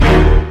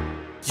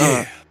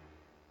Prime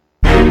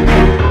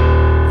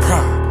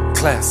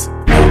Classic.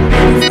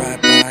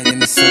 Ride by in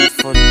the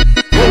 740.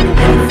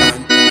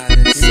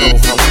 So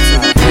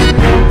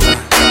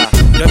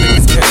y'all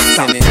niggas can't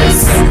stop it.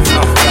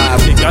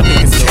 745. Y'all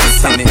niggas can't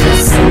stop it.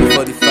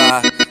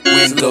 745.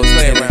 Windows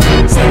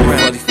around.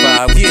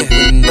 745 with the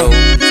window.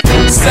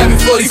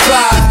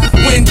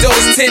 745.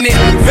 Windows tinted.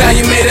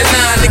 Value made a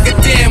 9. Nigga,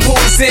 damn,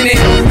 who's in it?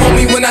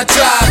 Homie, when I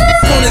drive,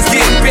 corners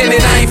getting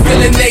bended. I ain't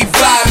feeling they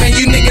vibe, man.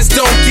 You niggas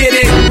don't get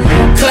it.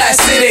 Class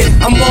in it.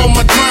 I'm on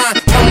my grind.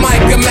 I'm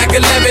Mike, I'm Mac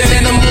 11,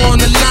 and I'm on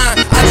the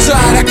line. I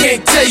tried, I can't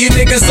tell you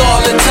niggas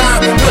all the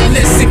time, but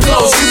listen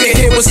close, you can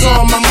hear what's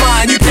on my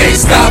mind. You can't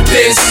stop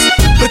this,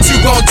 but you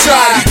gon'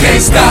 try. You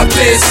can't stop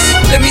this.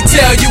 Let me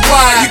tell you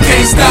why. You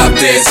can't stop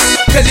this,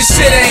 cause your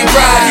shit ain't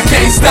right. You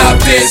can't stop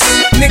this.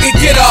 Nigga,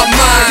 get off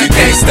mine. You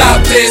can't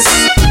stop this,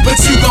 but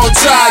you gon'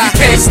 try. You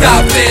can't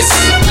stop this.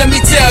 Let me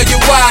tell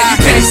you why. You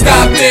can't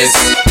stop this,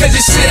 cause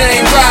your shit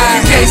ain't right.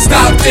 You can't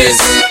stop this.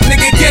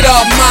 Nigga, get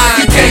off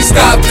mine. You can't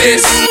stop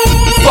this.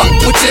 Fuck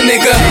with your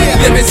nigga.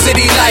 Living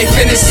city life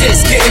and this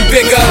shit's getting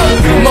bigger.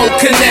 More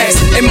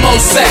connects and more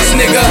sex,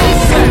 nigga.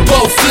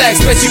 Both flex,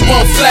 but you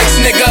won't flex,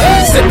 nigga.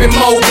 Sipping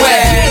more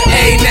wet.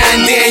 Ain't now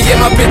and then, yeah,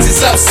 my bitch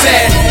is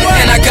upset.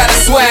 And I got a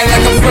swag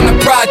like I'm from the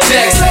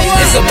projects.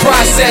 It's a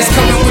process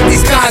coming with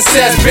these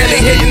concepts. Barely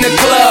hitting the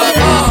club.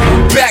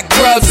 Back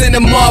rubs in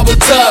the marble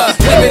tub.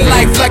 Living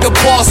life like a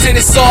boss and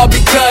it's all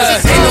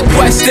because ain't no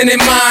question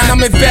in mine. I'm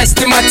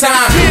investing my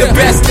time. The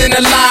best in the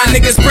line,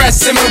 niggas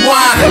pressing me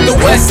wine. The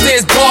West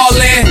is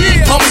ballin'.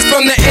 Homies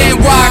from the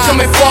NY come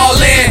and fall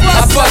in.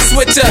 I fucks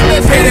with ya,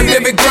 pay the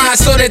vivid grind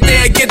so that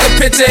they get the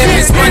picture.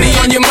 If it's money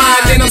on your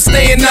mind, then I'm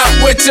staying up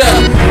with ya.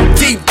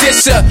 Deep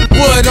disher,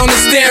 wood on the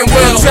steering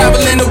wheel.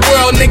 Traveling the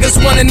world, niggas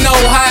wanna know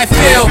how I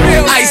feel.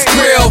 Ice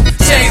grill,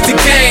 change the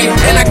game,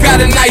 and I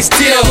got a nice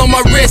deal on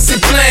my wrist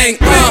and bling.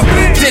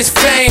 This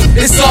fame,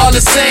 it's all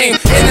the same.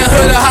 In the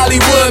hood of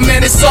Hollywood,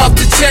 man, it's off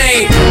the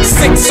chain.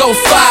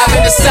 605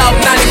 in the South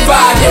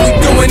 95, yeah, we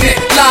doing it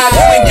live.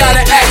 You ain't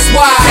gotta ask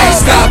why. Can't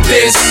stop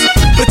this,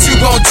 but you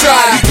gon' try.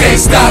 You can't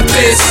stop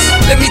this.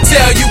 Let me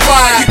tell you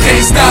why. You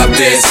can't stop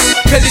this,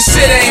 cause your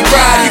shit ain't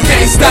right. You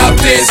can't stop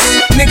this.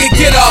 Nigga,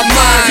 get off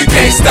mine. You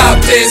can't stop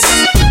this,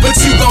 but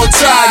you gon'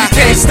 try. You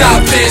can't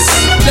stop this.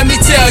 Let me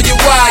tell you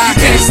why. You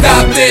can't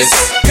stop this,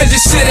 cause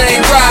your shit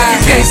ain't right.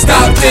 You can't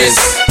stop this.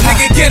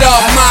 Nigga, get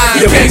off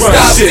mine. You can't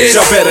stop this.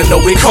 Y'all better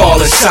know we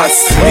callin'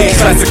 shots. Me and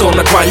Classic on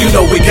the grind, you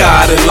know we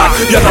got it locked.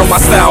 You know my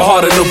style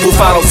hard in the booth,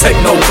 I don't take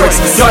no breaks.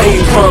 Y'all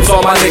eat crumbs,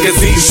 all my niggas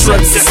eat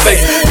shrimps and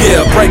steak.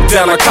 Yeah, break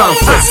down a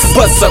conference,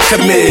 bust up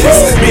committees.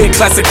 Me and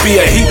Classic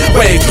be a heat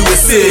wave through the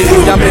city.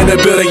 I'm in the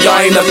building, y'all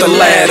ain't up the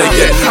ladder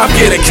yet. I'm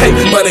getting cake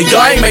money,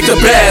 y'all ain't make the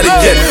batter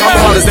yet.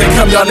 I'm hard as they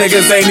come, y'all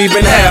niggas ain't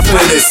even half of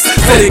this.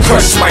 Steady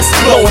crush mics,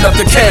 blowing up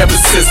the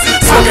canvases.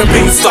 Smoking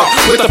beanstalk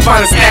with the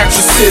finest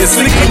actresses.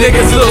 Sneaky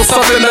niggas, little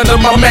something under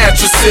my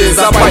mattresses.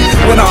 I bite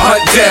when I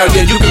hunt down,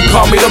 yeah, you can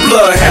call me the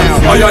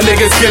bloodhound. All y'all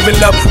niggas giving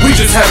up, we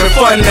just having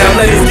fun now.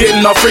 Ladies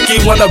getting all freaky,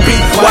 wanna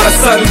beat while the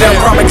sun down.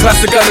 Prime and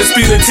Classic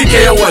undisputed,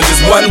 TKO in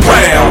just one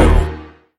round.